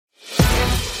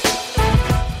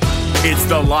It's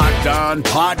the Locked On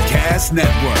Podcast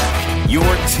Network, your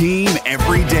team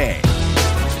every day.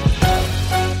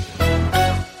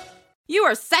 You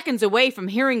are seconds away from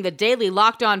hearing the daily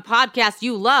Locked On podcast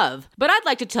you love, but I'd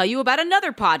like to tell you about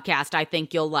another podcast I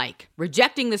think you'll like.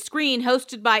 Rejecting the Screen,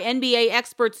 hosted by NBA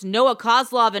experts Noah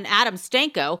Kozlov and Adam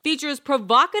Stanko, features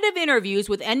provocative interviews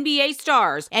with NBA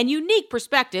stars and unique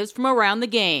perspectives from around the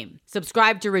game.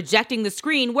 Subscribe to Rejecting the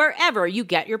Screen wherever you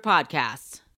get your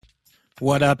podcasts.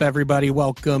 What up, everybody?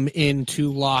 Welcome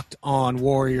into Locked On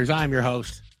Warriors. I'm your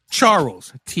host,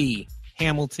 Charles T.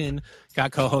 Hamilton.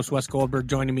 Got co-host Wes Goldberg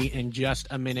joining me in just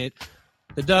a minute.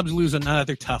 The Dubs lose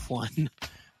another tough one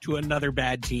to another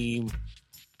bad team.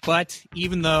 But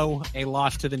even though a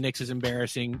loss to the Knicks is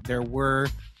embarrassing, there were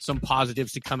some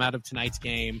positives to come out of tonight's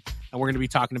game, and we're going to be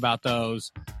talking about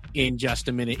those in just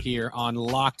a minute here on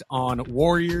Locked On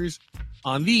Warriors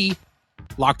on the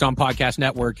Locked On Podcast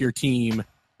Network, your team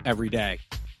every day.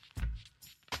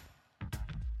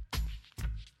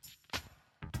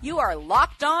 You are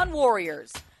Locked On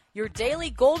Warriors, your daily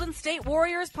Golden State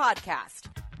Warriors podcast.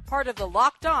 Part of the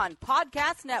Locked On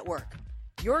Podcast Network,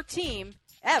 your team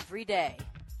every day.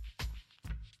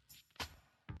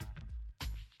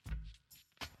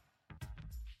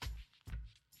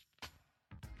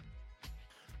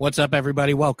 What's up,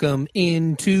 everybody? Welcome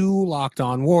into Locked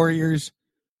On Warriors.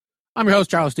 I'm your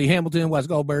host, Charles T. Hamilton. Wes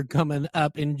Goldberg coming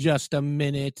up in just a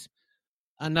minute.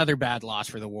 Another bad loss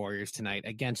for the Warriors tonight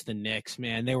against the Knicks.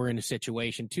 Man, they were in a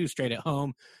situation, 2 straight at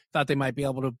home. Thought they might be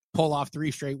able to pull off 3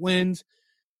 straight wins.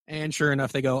 And sure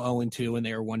enough, they go 0-2, and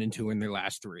they are 1-2 in their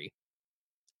last 3.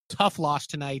 Tough loss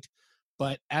tonight.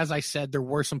 But as I said, there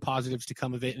were some positives to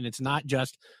come of it. And it's not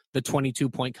just the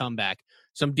 22-point comeback.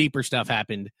 Some deeper stuff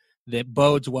happened that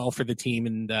bodes well for the team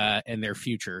and their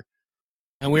future.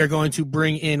 And we are going to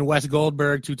bring in Wes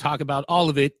Goldberg to talk about all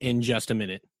of it in just a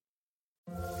minute.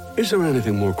 Is there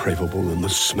anything more craveable than the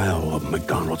smell of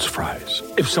McDonald's fries?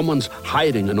 If someone's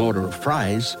hiding an order of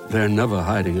fries, they're never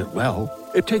hiding it well.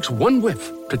 It takes one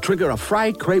whiff to trigger a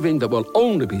fry craving that will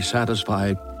only be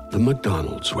satisfied the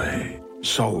McDonald's way.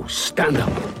 So stand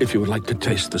up if you would like to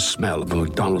taste the smell of a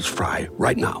McDonald's fry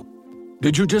right now.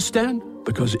 Did you just stand?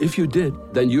 Because if you did,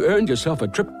 then you earned yourself a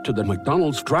trip to the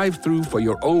McDonald's drive-thru for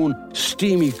your own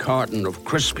steamy carton of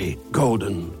crispy,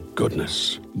 golden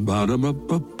goodness.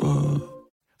 Ba-da-ba-ba-ba.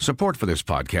 Support for this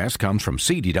podcast comes from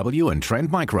CDW and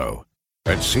Trend Micro.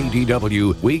 At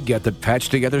CDW, we get that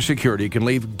patched-together security can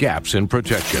leave gaps in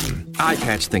protection. I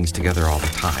patch things together all the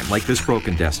time, like this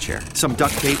broken desk chair. Some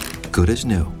duct tape, good as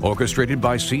new. Orchestrated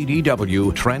by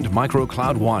CDW, Trend Micro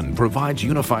Cloud One provides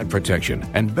unified protection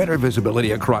and better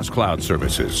visibility across cloud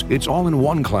services. It's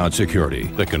all-in-one cloud security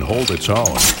that can hold its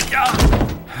own.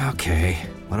 Okay.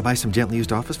 Want to buy some gently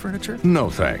used office furniture? No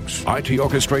thanks. IT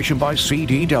orchestration by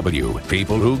CDW.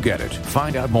 People who get it.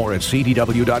 Find out more at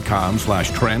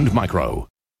cdw.com/trendmicro.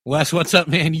 Wes, what's up,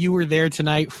 man? You were there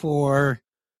tonight for,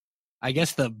 I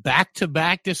guess, the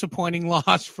back-to-back disappointing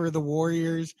loss for the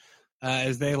Warriors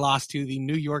as they lost to the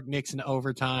New York Knicks in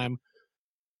overtime,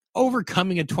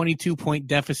 overcoming a 22-point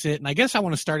deficit. And I guess I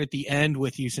want to start at the end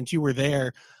with you since you were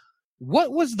there.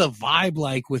 What was the vibe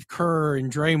like with Kerr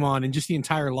and Draymond and just the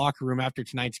entire locker room after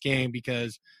tonight's game?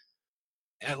 Because,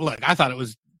 look, I thought it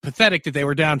was pathetic that they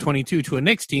were down 22 to a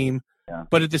Knicks team,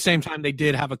 but at the same time, they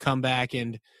did have a comeback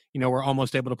and, were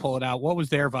almost able to pull it out. What was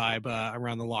their vibe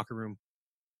around the locker room?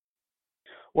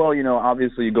 Well,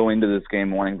 obviously you go into this game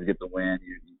wanting to get the win.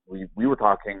 We were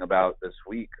talking about this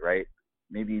week, right?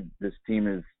 Maybe this team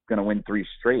is going to win 3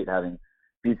 straight, having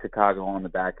beat Chicago on the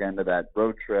back end of that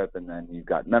road trip, and then you've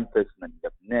got Memphis, and then you've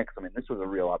got the Knicks. I mean, this was a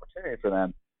real opportunity for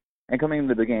them. And coming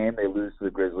into the game, they lose to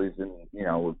the Grizzlies in,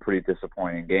 a pretty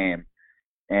disappointing game.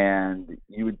 And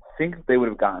you would think they would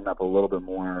have gotten up a little bit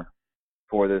more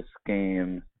for this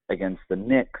game against the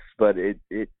Knicks, but it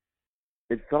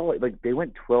felt like they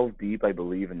went 12 deep, I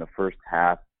believe, in the first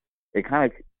half. It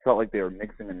kind of felt like they were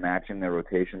mixing and matching their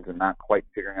rotations and not quite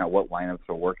figuring out what lineups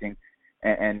were working.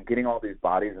 And getting all these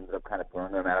bodies ended up kind of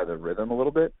throwing them out of the rhythm a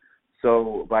little bit.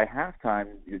 So by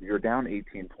halftime, you're down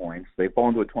 18 points. They fall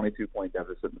into a 22-point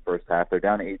deficit in the first half. They're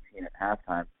down 18 at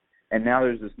halftime. And now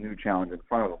there's this new challenge in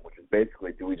front of them, which is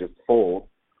basically, do we just fold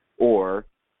or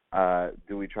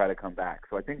do we try to come back?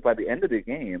 So I think by the end of the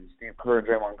game, Steve Kerr and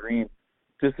Draymond Green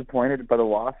disappointed by the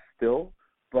loss still,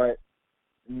 but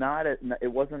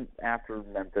it wasn't after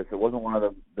Memphis. It wasn't one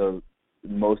of the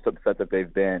most upset that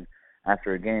they've been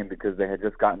after a game because they had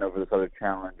just gotten over this other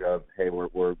challenge of, hey, we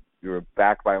were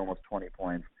back by almost 20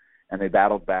 points, and they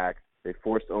battled back. They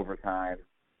forced overtime,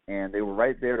 and they were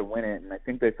right there to win it. And I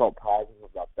think they felt positive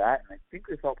about that, and I think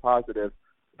they felt positive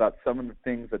about some of the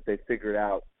things that they figured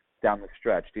out down the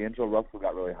stretch. D'Angelo Russell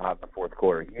got really hot in the fourth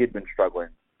quarter. He had been struggling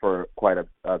for quite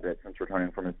a bit since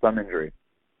returning from his thumb injury.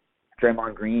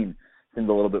 Draymond Green seemed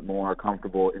a little bit more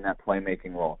comfortable in that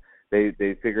playmaking role. They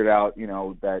figured out,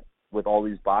 that with all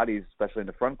these bodies, especially in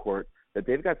the front court, that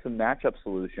they've got some matchup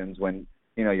solutions when,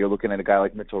 you're looking at a guy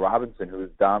like Mitchell Robinson, who was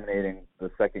dominating the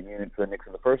second unit for the Knicks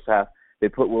in the first half. They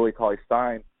put Willie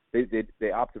Cauley-Stein.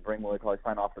 They opt to bring Willie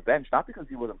Cauley-Stein off the bench, not because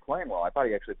he wasn't playing well. I thought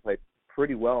he actually played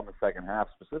pretty well in the second half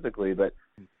specifically, but,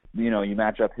 you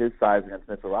match up his size against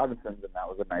Mitchell Robinson, and that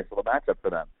was a nice little matchup for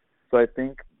them. So I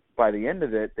think by the end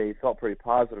of it, they felt pretty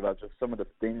positive about just some of the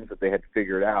things that they had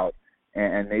figured out,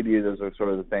 and maybe those are sort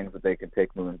of the things that they can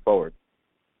take moving forward.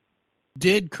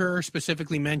 Did Kerr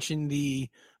specifically mention the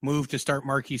move to start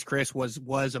Marquise Chris was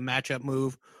a matchup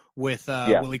move with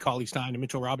Willie Cauley-Stein and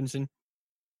Mitchell Robinson?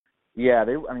 Yeah,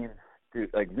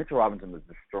 Mitchell Robinson was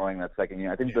destroying that second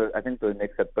unit. I think the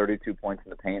Knicks had 32 points in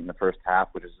the paint in the first half,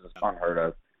 which is just unheard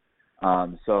of.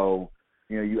 So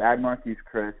you add Marquise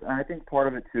Chris, and I think part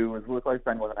of it too was Willie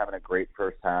Cauley-Stein wasn't having a great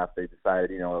first half. They decided,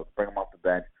 bring him off the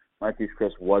bench. Marquise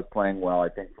Chris was playing well, I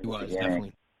think, from the beginning.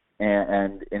 Definitely.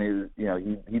 And it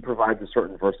was, he provides a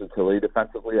certain versatility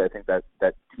defensively. I think that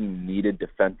team needed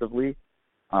defensively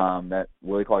that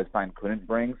Willie Cauley-Stein couldn't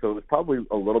bring. So it was probably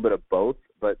a little bit of both.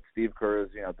 But Steve Kerr's,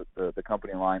 the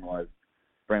company line was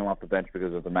bring him off the bench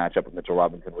because of the matchup with Mitchell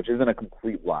Robinson, which isn't a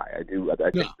complete lie. I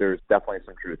think there's definitely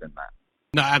some truth in that.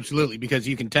 No, absolutely, because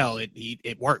you can tell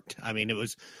it worked. I mean, it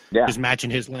was just matching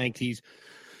his length. He's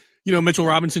Mitchell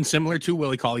Robinson, similar to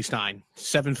Willie Cauley-Stein,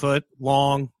 7 foot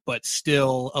long, but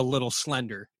still a little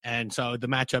slender. And so the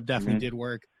matchup definitely did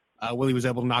work. Willie was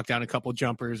able to knock down a couple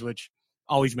jumpers, which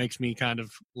always makes me kind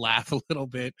of laugh a little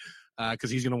bit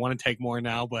because he's going to want to take more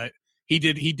now. But he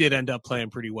did end up playing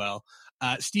pretty well.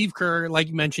 Steve Kerr, like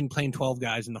you mentioned, playing 12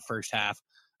 guys in the first half.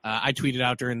 I tweeted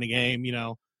out during the game,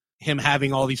 him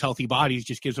having all these healthy bodies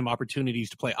just gives him opportunities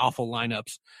to play awful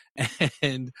lineups.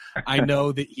 And I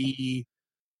know that he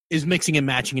is mixing and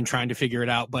matching and trying to figure it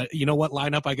out. But you know what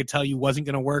lineup I could tell you wasn't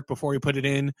going to work before he put it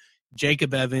in?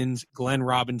 Jacob Evans, Glenn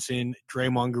Robinson,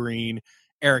 Draymond Green,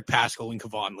 Eric Paschall, and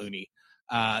Kevon Looney.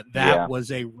 That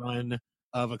was a run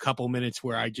of a couple minutes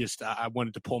where I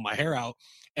wanted to pull my hair out.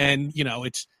 And,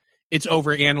 it's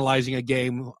over analyzing a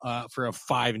game for a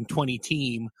 5-20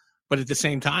 team. But at the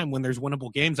same time, when there's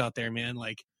winnable games out there, man,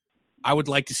 I would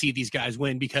like to see these guys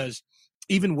win, because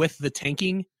even with the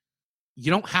tanking, you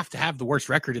don't have to have the worst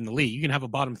record in the league. You can have a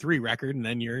bottom 3 record, and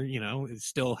then you're,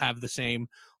 still have the same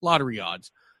lottery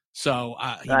odds. So,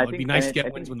 it'd be nice to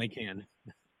get wins when they can.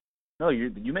 No,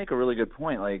 you make a really good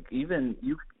point.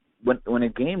 When a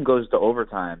game goes to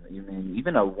overtime,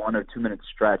 even a 1 or 2 minute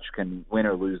stretch can win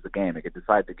or lose the game. It could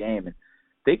decide the game, and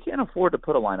they can't afford to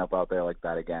put a lineup out there like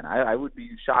that again. I would be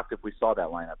shocked if we saw that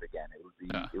lineup again.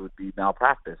 It would be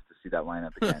malpractice to see that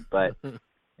lineup again. But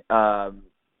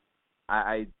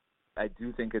I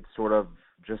do think it's sort of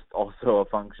just also a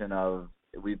function of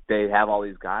they have all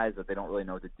these guys that they don't really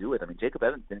know what to do with. Jacob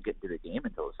Evans didn't get into the game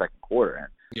until the second quarter,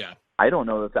 and I don't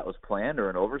know if that was planned or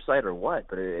an oversight or what,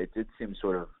 but it did seem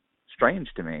sort of strange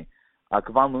to me.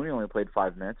 Kevon Looney only played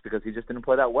 5 minutes because he just didn't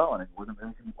play that well, and it wasn't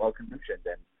really well conditioned.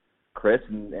 And Chris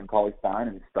and Cauley-Stein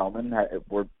and Spellman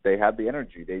they had the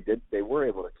energy. They were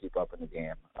able to keep up in the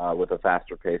game with a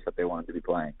faster pace that they wanted to be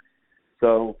playing.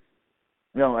 So,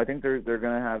 I think they're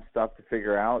going to have stuff to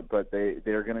figure out, but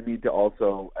they're going to need to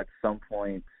also at some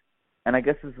point, and I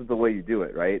guess this is the way you do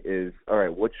it, right? Is all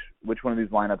right. Which one of these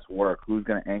lineups work? Who's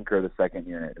going to anchor the second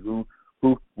unit?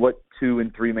 What 2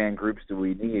 and 3 man groups do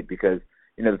we need? Because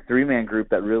the 3-man group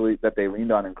that they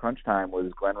leaned on in crunch time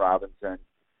was Glenn Robinson,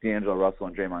 D'Angelo Russell,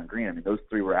 and Draymond Green. Those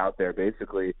 3 were out there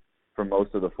basically for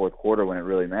most of the fourth quarter when it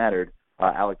really mattered.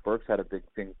 Alec Burks had a big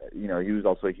thing. He was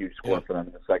also a huge scorer for them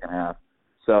in the second half.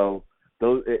 So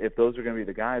if those are going to be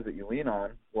the guys that you lean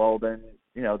on, well, then,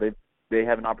 they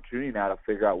have an opportunity now to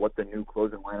figure out what the new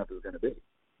closing lineup is going to be.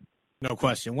 No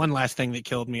question. One last thing that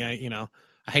killed me,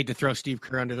 I hate to throw Steve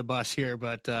Kerr under the bus here,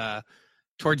 but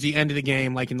towards the end of the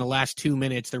game, in the last 2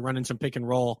 minutes, they're running some pick and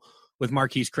roll with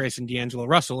Marquise Chris and D'Angelo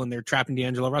Russell, and they're trapping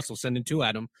D'Angelo Russell, sending 2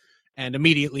 at him. And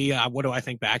immediately, what do I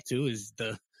think back to is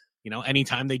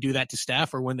anytime they do that to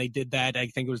Steph, or when they did that, I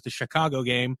think it was the Chicago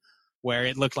game, where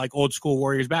it looked like old school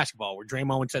Warriors basketball, where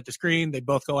Draymond would set the screen, they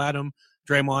both go at him,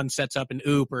 Draymond sets up an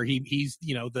oop, or he's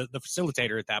the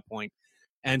facilitator at that point.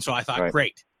 And so I thought,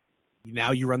 Great,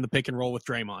 now you run the pick and roll with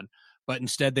Draymond. But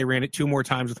instead they ran it 2 more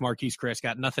times with Marquise Chris,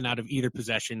 got nothing out of either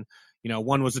possession.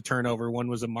 One was a turnover, one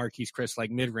was a Marquise Chris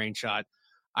mid-range shot.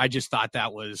 I just thought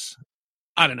that was,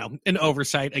 I don't know, an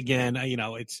oversight again.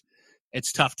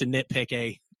 It's tough to nitpick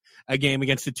a game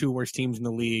against the two worst teams in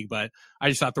the league, but I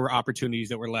just thought there were opportunities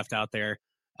that were left out there,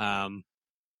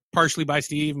 partially by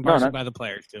Steve and partially by the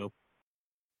players too.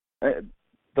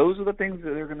 Those are the things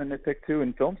that they're going to nitpick too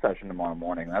in film session tomorrow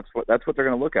morning. That's what they're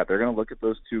going to look at. They're going to look at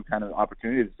those two kind of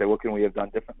opportunities and say, what can we have done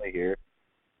differently here?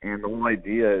 And the whole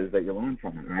idea is that you learn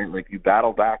from it, right? Like you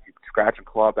battle back, you scratch and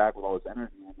claw back with all this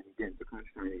energy, and then you get into crunch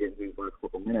time, you get into these last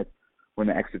couple minutes when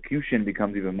the execution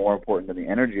becomes even more important than the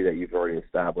energy that you've already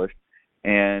established.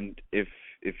 And if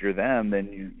you're them, then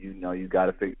you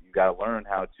got to learn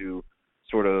how to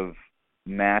sort of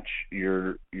match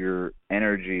your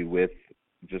energy with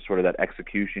just sort of that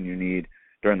execution you need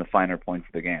during the finer points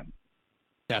of the game.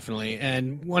 Definitely.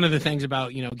 And one of the things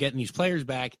about, getting these players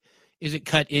back is it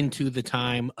cut into the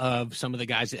time of some of the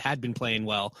guys that had been playing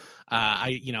well.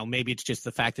 Maybe it's just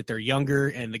the fact that they're younger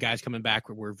and the guys coming back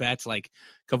were vets like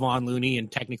Kevon Looney,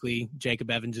 and technically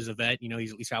Jacob Evans is a vet.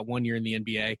 He's at least got 1 year in the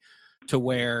NBA, to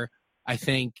where I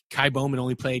think Kai Bowman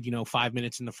only played, 5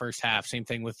 minutes in the first half. Same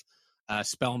thing with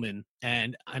Spellman.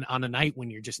 And on a night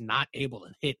when you're just not able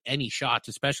to hit any shots,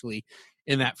 especially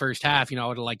in that first half, I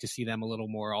would like to see them a little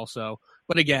more also.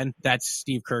 But again, that's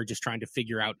Steve Kerr just trying to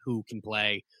figure out who can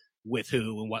play with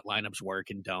who and what lineups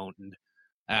work and don't. And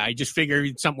I just figure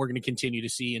it's something we're going to continue to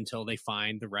see until they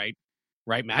find the right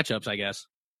matchups, I guess.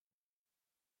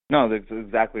 No, that's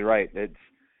exactly right.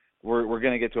 We're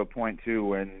going to get to a point too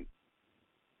when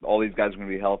all these guys are going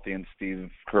to be healthy and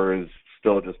Steve Kerr is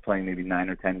still just playing maybe 9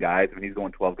 or 10 guys. I mean, he's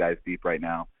going 12 guys deep right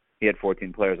now. He had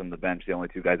 14 players on the bench. The only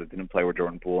 2 guys that didn't play were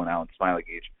Jordan Poole and Alan Smiley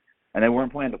each, and they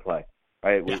weren't planning to play.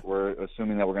 Right, yeah. We're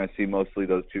assuming that we're going to see mostly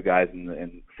those 2 guys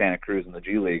in Santa Cruz in the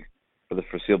G League for the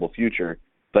foreseeable future.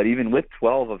 But even with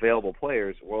 12 available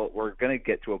players, we're going to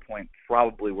get to a point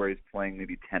probably where he's playing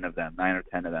maybe 10 of them, 9 or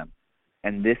 10 of them.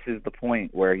 And this is the point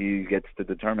where he gets to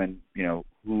determine,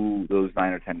 who those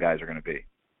 9 or 10 guys are going to be.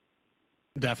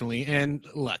 Definitely. And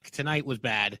look, tonight was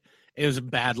bad. It was a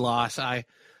bad loss.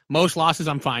 Most losses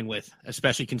I'm fine with,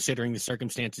 especially considering the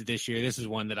circumstances this year. This is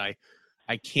one that I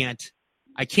can't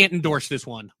endorse this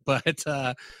one, but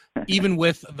even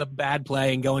with the bad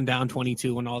play and going down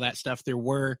 22 and all that stuff, there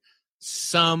were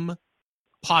some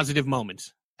positive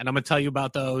moments, and I'm going to tell you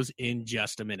about those in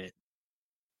just a minute.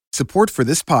 Support for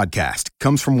this podcast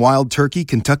comes from Wild Turkey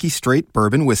Kentucky Straight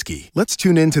Bourbon Whiskey. Let's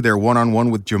tune in to their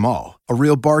one-on-one with Jamal, a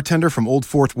real bartender from Old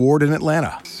Fourth Ward in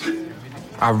Atlanta.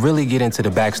 I really get into the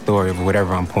backstory of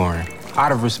whatever I'm pouring,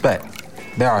 out of respect.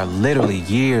 There are literally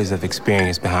years of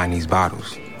experience behind these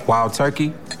bottles. Wild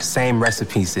Turkey, same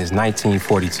recipe since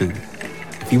 1942.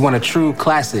 If you want a true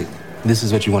classic, this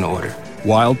is what you want to order.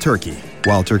 Wild Turkey.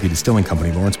 Wild Turkey Distilling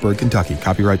Company, Lawrenceburg, Kentucky.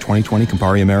 Copyright 2020,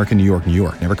 Campari American, New York, New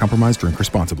York. Never compromise, drink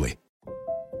responsibly.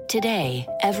 Today,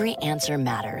 every answer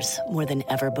matters more than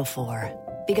ever before.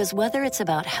 Because whether it's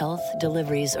about health,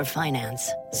 deliveries, or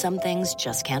finance, some things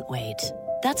just can't wait.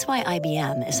 That's why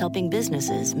IBM is helping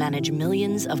businesses manage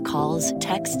millions of calls,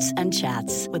 texts, and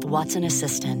chats with Watson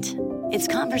Assistant. It's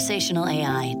conversational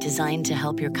AI designed to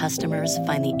help your customers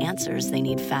find the answers they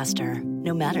need faster,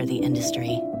 no matter the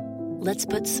industry. Let's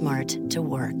put smart to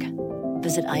work.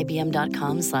 Visit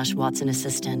IBM.com/Watson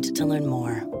Assistant to learn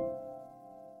more.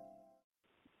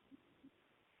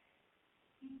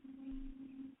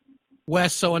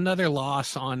 Wes, so another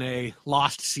loss on a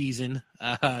lost season.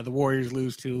 The Warriors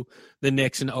lose to the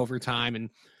Knicks in overtime. And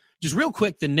just real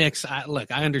quick, the Knicks, I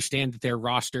understand that their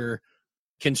roster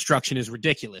construction is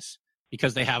ridiculous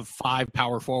because they have 5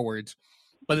 power forwards.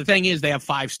 But the thing is, they have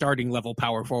 5 starting level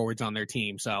power forwards on their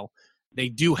team. So they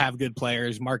do have good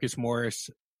players. Marcus Morris,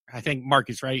 I think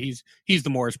Marcus, right? He's the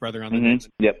Morris brother on the Knicks.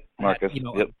 Yep, Marcus.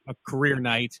 A career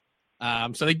night.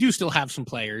 So they do still have some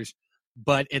players.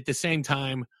 But at the same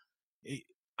time,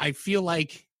 I feel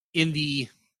like in the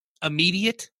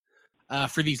immediate,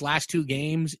 for these last 2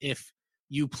 games, if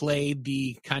you played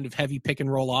the kind of heavy pick and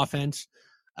roll offense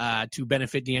to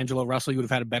benefit D'Angelo Russell, you would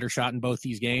have had a better shot in both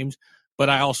these games. But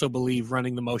I also believe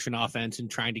running the motion offense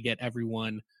and trying to get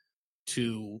everyone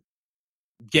to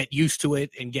get used to it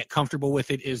and get comfortable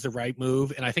with it is the right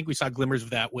move. And I think we saw glimmers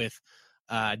of that with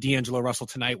D'Angelo Russell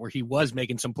tonight, where he was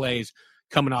making some plays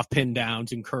coming off pin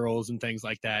downs and curls and things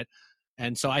like that.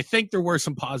 And so I think there were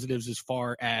some positives as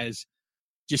far as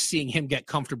just seeing him get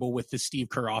comfortable with the Steve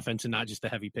Kerr offense and not just the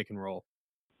heavy pick and roll.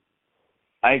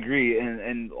 I agree.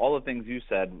 And all the things you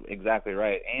said, exactly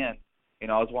right. And,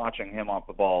 I was watching him off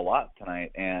the ball a lot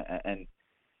tonight, and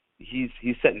he's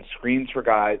setting screens for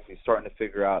guys. He's starting to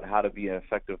figure out how to be an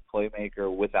effective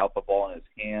playmaker without the ball in his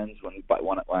hands. What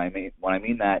I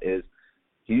mean that is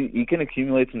he can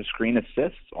accumulate some screen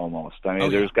assists almost. I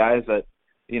mean, there's guys that,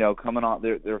 coming off,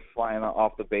 they're flying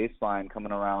off the baseline,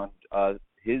 coming around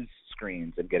his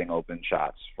screens and getting open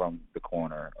shots from the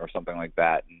corner or something like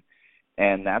that.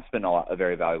 And that's been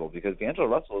very valuable because D'Angelo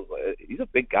Russell he's a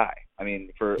big guy. I mean,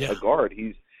 for a guard,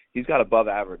 he's got above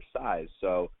average size,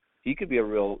 so he could be a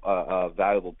real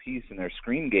valuable piece in their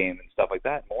screen game and stuff like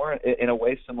that. More in a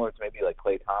way similar to maybe like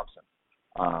Klay Thompson.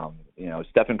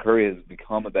 Stephen Curry has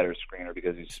become a better screener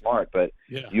because he's smart, but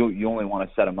you only want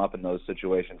to set him up in those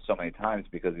situations so many times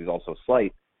because he's also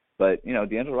slight. But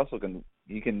D'Angelo Russell can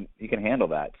handle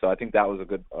that. So I think that was a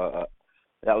good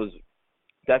that was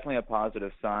definitely a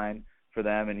positive sign for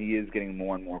them, and he is getting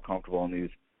more and more comfortable in these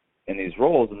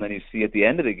roles. And then you see at the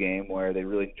end of the game where they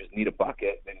really just need a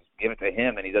bucket, and give it to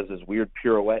him, and he does this weird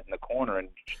pirouette in the corner and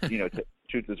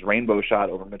shoots this rainbow shot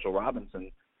over Mitchell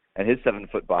Robinson and his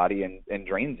 7-foot body and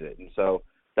drains it. And so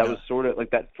that was sort of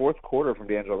like that fourth quarter from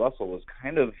D'Angelo Russell was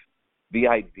kind of the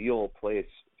ideal place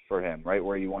for him, right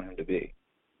where you want him to be.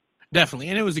 Definitely.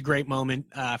 And it was a great moment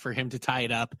for him to tie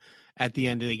it up at the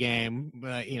end of the game.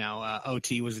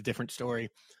 OT was a different story.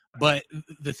 But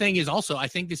the thing is also, I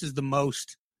think this is the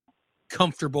most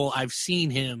comfortable I've seen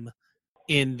him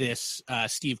in this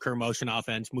Steve Kerr motion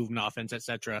offense, movement offense,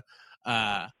 etc.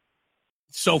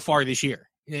 So far this year.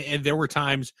 And there were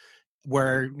times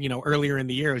where, earlier in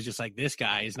the year, it was just like, this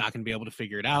guy is not going to be able to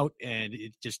figure it out and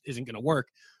it just isn't going to work.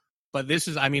 But this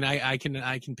is, I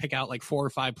can pick out like 4 or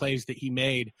 5 plays that he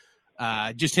made,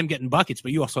 just him getting buckets.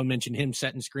 But you also mentioned him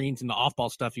setting screens and the off-ball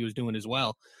stuff he was doing as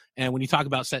well. And when you talk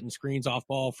about setting screens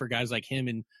off-ball for guys like him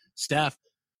and Steph,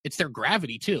 it's their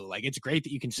gravity too. Like, it's great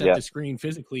that you can set the screen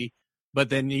physically, but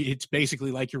then it's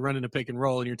basically like you're running a pick and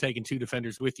roll and you're taking 2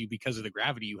 defenders with you because of the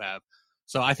gravity you have.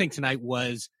 So I think tonight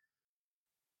was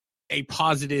a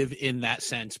positive in that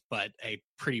sense, but a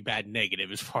pretty bad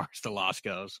negative as far as the loss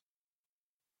goes.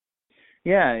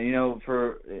 Yeah, in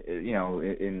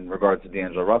regards to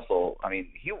D'Angelo Russell, I mean,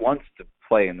 he wants to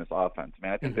play in this offense. I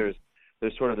mean, I think there's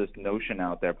sort of this notion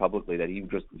out there publicly that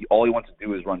all he wants to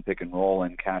do is run pick and roll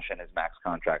and cash in his max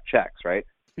contract checks, right?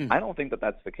 I don't think that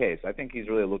that's the case. I think he's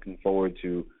really looking forward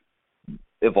to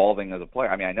evolving as a player.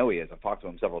 I mean, I know he is. I've talked to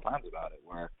him several times about it,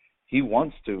 where he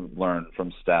wants to learn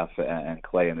from Steph and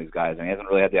Klay and these guys, and he hasn't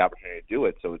really had the opportunity to do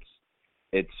it. So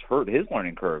it's hurt his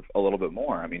learning curve a little bit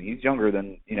more. I mean, he's younger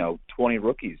than 20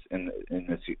 rookies in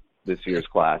this year's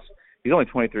class. He's only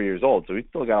 23 years old, so he's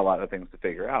still got a lot of things to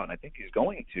figure out, and I think he's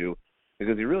going to,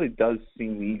 because he really does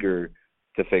seem eager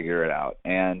to figure it out.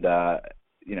 And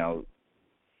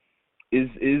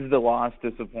is the loss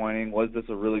disappointing? Was this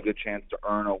a really good chance to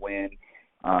earn a win?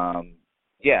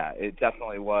 Yeah, it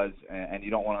definitely was, and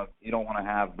you don't want to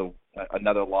have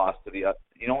another loss to the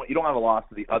you don't have a loss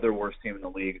to the other worst team in the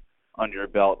league under your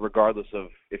belt, regardless of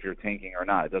if you're tanking or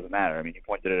not. It doesn't matter. I mean, you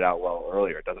pointed it out well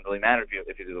earlier. It doesn't really matter if you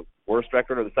do the worst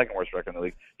record or the second worst record in the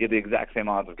league. You have the exact same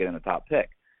odds of getting the top pick.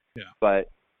 Yeah.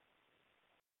 But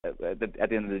at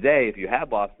the end of the day, if you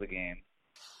had lost the game,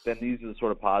 then these are the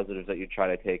sort of positives that you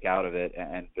try to take out of it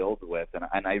and build with.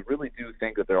 And I really do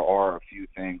think that there are a few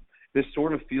things. This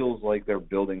sort of feels like they're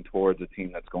building towards a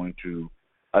team that's going to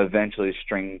eventually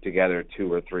string together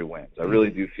 2 or 3 wins. I really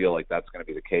do feel like that's going to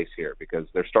be the case here because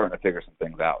they're starting to figure some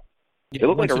things out. They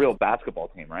look like a real basketball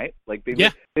team, right? Like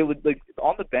they would like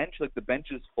on the bench, like the bench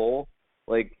is full,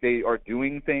 like they are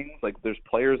doing things, like there's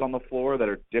players on the floor that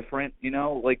are different,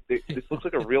 like this looks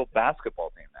like a real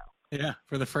basketball team now. Yeah,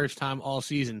 for the first time all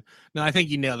season. No, I think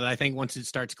you nailed it. I think once it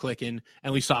starts clicking,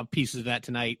 and we saw pieces of that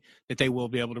tonight, that they will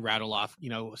be able to rattle off,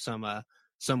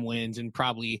 some wins, and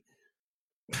probably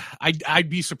I'd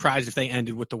be surprised if they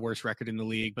ended with the worst record in the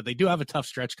league. But they do have a tough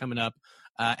stretch coming up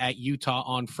at Utah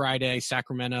on Friday,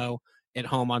 Sacramento at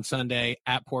home on Sunday,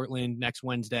 at Portland next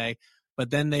Wednesday. But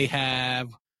then they have,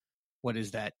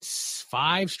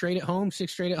 5 straight at home,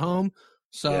 6 straight at home.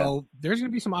 So there's going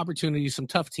to be some opportunities, some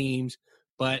tough teams.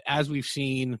 But as we've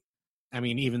seen, I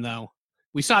mean, even though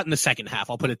we saw it in the second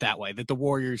half, I'll put it that way, that the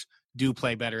Warriors do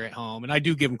play better at home. And I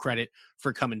do give them credit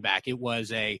for coming back. It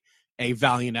was a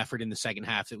valiant effort in the second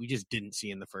half that we just didn't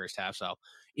see in the first half. So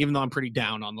even though I'm pretty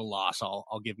down on the loss,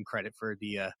 I'll give them credit for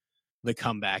the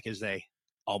comeback as they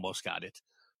almost got it.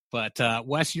 But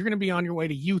Wes, you're going to be on your way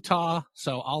to Utah,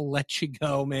 so I'll let you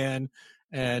go, man.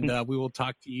 And we will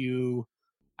talk to you,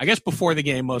 I guess, before the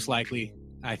game, most likely.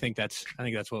 I think that's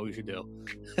what we should do.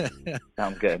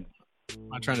 Sounds good. I'm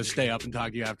not trying to stay up and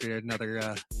talk to you after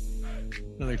another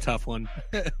tough one.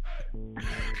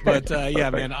 But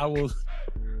yeah, man,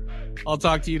 I'll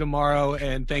talk to you tomorrow,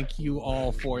 and thank you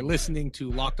all for listening to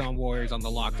Locked On Warriors on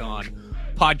the Locked On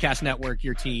Podcast Network,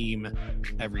 your team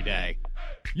every day.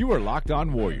 You are Locked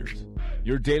On Warriors,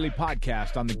 your daily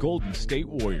podcast on the Golden State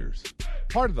Warriors,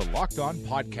 part of the Locked On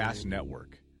Podcast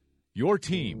Network, your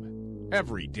team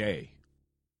every day.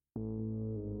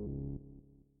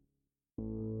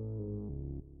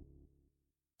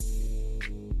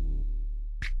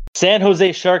 San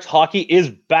Jose Sharks hockey is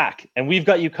back, and we've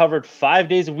got you covered 5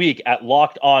 days a week at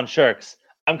Locked On Sharks.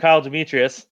 I'm Kyle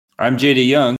Demetrius. I'm JD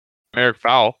Young. Eric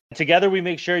Fowl. Together, we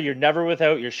make sure you're never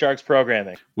without your Sharks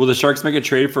programming. Will the Sharks make a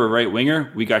trade for a right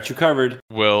winger? We got you covered.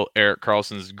 Will Erik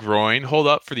Karlsson's groin hold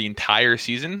up for the entire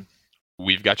season?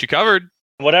 We've got you covered.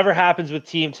 Whatever happens with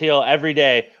Team Teal every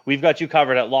day, we've got you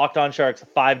covered at Locked On Sharks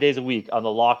 5 days a week on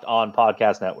the Locked On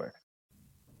Podcast Network.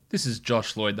 This is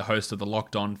Josh Lloyd, the host of the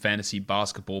Locked On Fantasy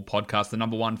Basketball Podcast, the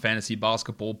number one fantasy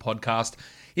basketball podcast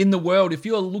in the world. If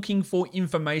you're looking for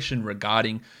information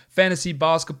regarding fantasy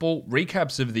basketball,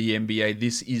 recaps of the NBA,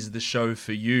 this is the show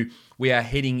for you. We are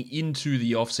heading into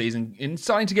the off-season and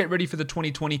starting to get ready for the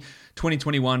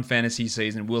 2020-2021 fantasy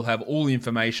season. We'll have all the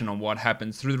information on what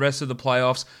happens through the rest of the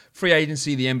playoffs, free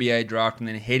agency, the NBA draft, and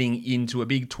then heading into a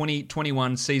big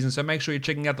 2021 season. So make sure you're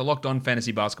checking out the Locked On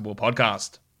Fantasy Basketball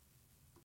Podcast.